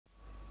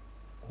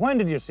when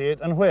did you see it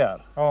and where?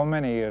 Oh,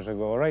 many years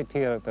ago, right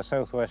here at the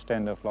southwest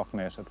end of Loch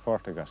Ness at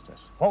Port Augustus.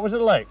 What was it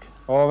like?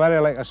 Oh,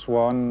 very like a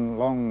swan,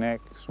 long neck,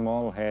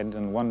 small head,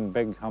 and one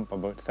big hump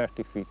about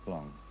 30 feet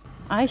long.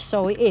 I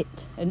saw it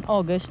in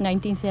August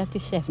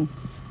 1937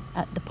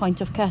 at the point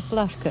of Castle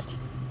Urquhart.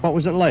 What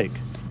was it like?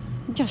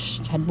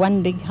 Just had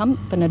one big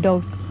hump and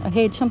a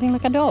head something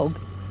like a dog.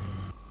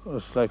 It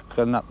was like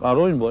a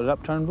rowing boat, an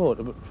upturned boat,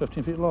 about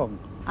 15 feet long.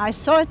 I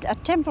saw it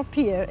at Temple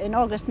Pier in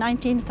August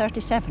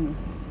 1937.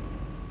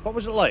 What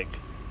was it like?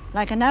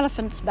 Like an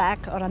elephant's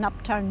back or an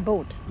upturned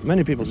boat.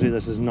 Many people see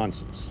this as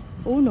nonsense.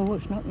 Oh no,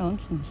 it's not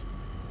nonsense.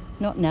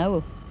 Not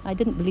now. I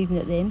didn't believe in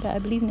it then, but I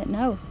believe in it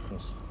now.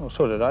 Well,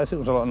 so did I. I think it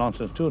was a lot of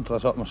nonsense too until I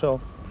saw it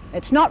myself.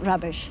 It's not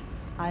rubbish.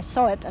 I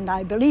saw it and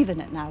I believe in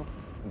it now.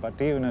 But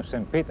even if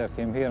St. Peter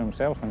came here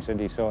himself and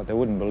said he saw it, they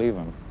wouldn't believe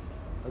him.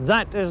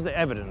 That is the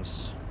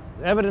evidence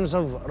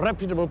of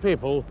reputable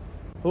people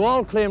who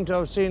all claim to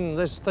have seen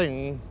this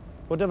thing,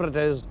 whatever it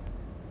is,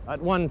 at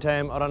one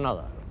time or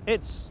another.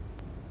 It's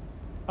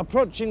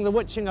approaching the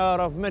witching hour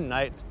of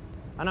midnight,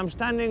 and I'm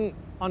standing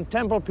on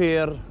Temple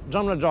Pier,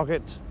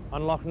 Drumnadocket,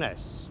 on Loch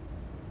Ness.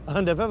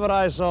 And if ever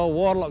I saw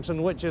warlocks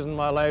and witches in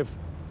my life,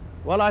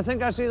 well, I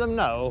think I see them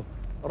now,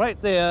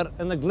 right there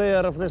in the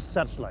glare of this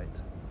searchlight.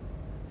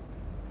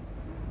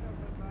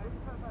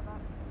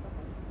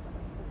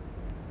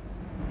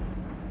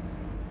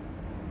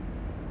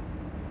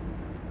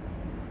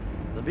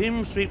 The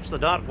beam sweeps the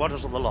dark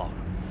waters of the loch.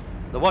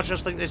 The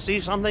watchers think they see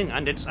something,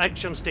 and it's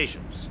action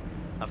stations.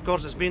 Of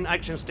course, it's been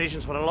action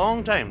stations for a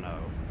long time now.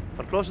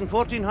 For close on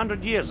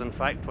 1400 years, in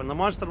fact, when the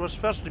monster was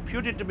first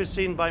reputed to be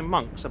seen by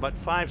monks about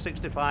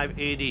 565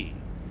 AD.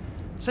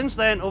 Since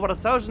then, over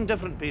 1,000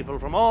 different people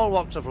from all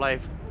walks of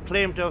life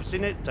claim to have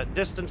seen it at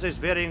distances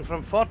varying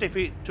from 40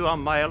 feet to a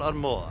mile or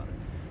more.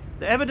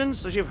 The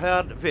evidence, as you've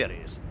heard,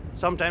 varies.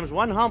 Sometimes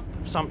one hump,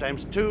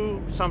 sometimes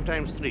two,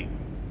 sometimes three.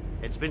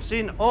 It's been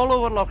seen all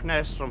over Loch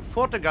Ness from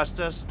Port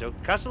Augustus to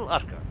Castle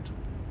Urquhart.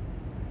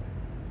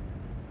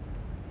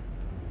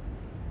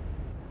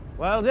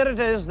 Well, there it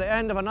is, the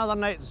end of another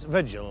night's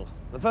vigil,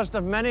 the first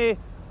of many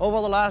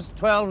over the last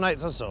 12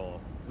 nights or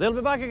so. They'll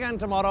be back again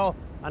tomorrow,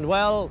 and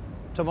well,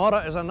 tomorrow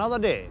is another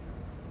day.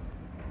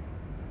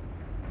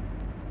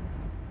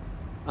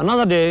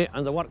 Another day,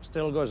 and the work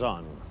still goes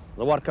on,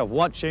 the work of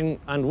watching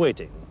and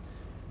waiting.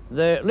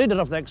 The leader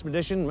of the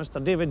expedition,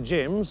 Mr. David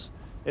James,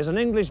 is an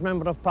English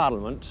Member of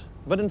Parliament,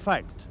 but in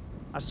fact,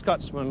 a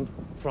Scotsman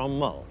from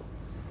Mull.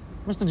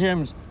 Mr.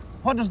 James,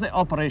 what does the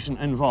operation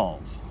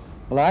involve?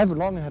 Well, I've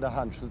long had a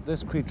hunch that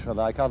this creature,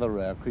 like other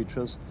rare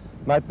creatures,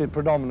 might be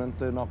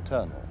predominantly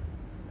nocturnal.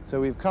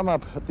 So we've come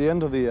up at the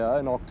end of the year,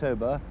 in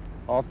October,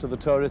 after the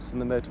tourists and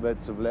the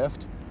motorboats have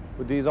left,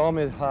 with these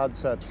army-hired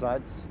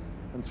searchlights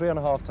and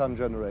 3.5-ton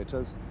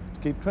generators to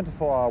keep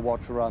 24-hour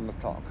watch around the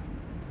clock.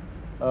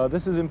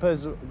 This has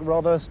imposed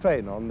rather a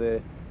strain on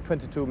the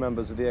 22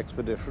 members of the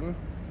expedition,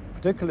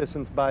 particularly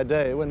since by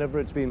day, whenever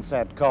it's been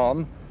flat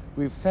calm,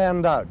 we've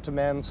fanned out to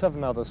man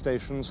 7 other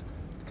stations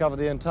to cover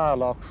the entire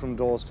loch from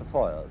doors to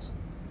foyers.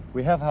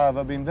 We have,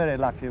 however, been very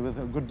lucky with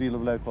a good deal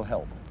of local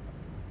help.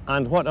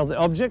 And what are the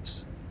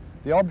objects?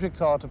 The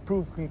objects are to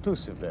prove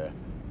conclusively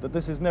that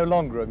this is no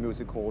longer a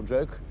music hall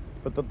joke,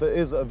 but that there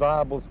is a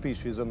viable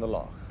species in the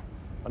loch.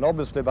 And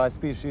obviously by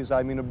species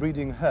I mean a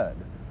breeding herd,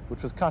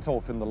 which was cut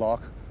off in the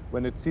loch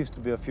when it ceased to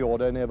be a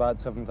fjord only about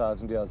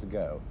 7,000 years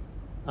ago.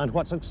 And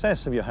what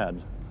success have you had?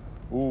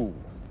 Ooh,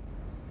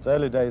 it's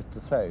early days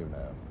to say, you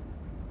know.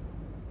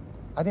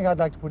 I think I'd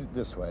like to put it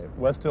this way.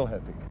 We're still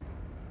hoping.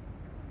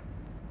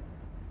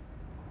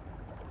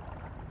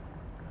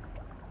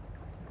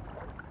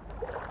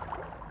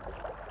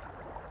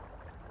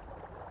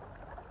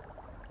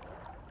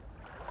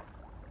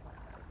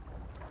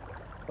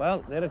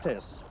 Well, there it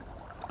is.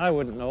 I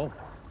wouldn't know.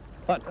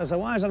 But as a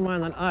wiser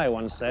man than I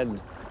once said,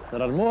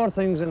 there are more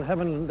things in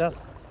heaven and earth,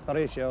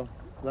 Horatio,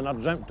 than are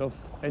dreamt of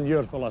in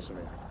your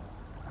philosophy.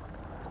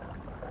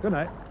 Good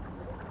night.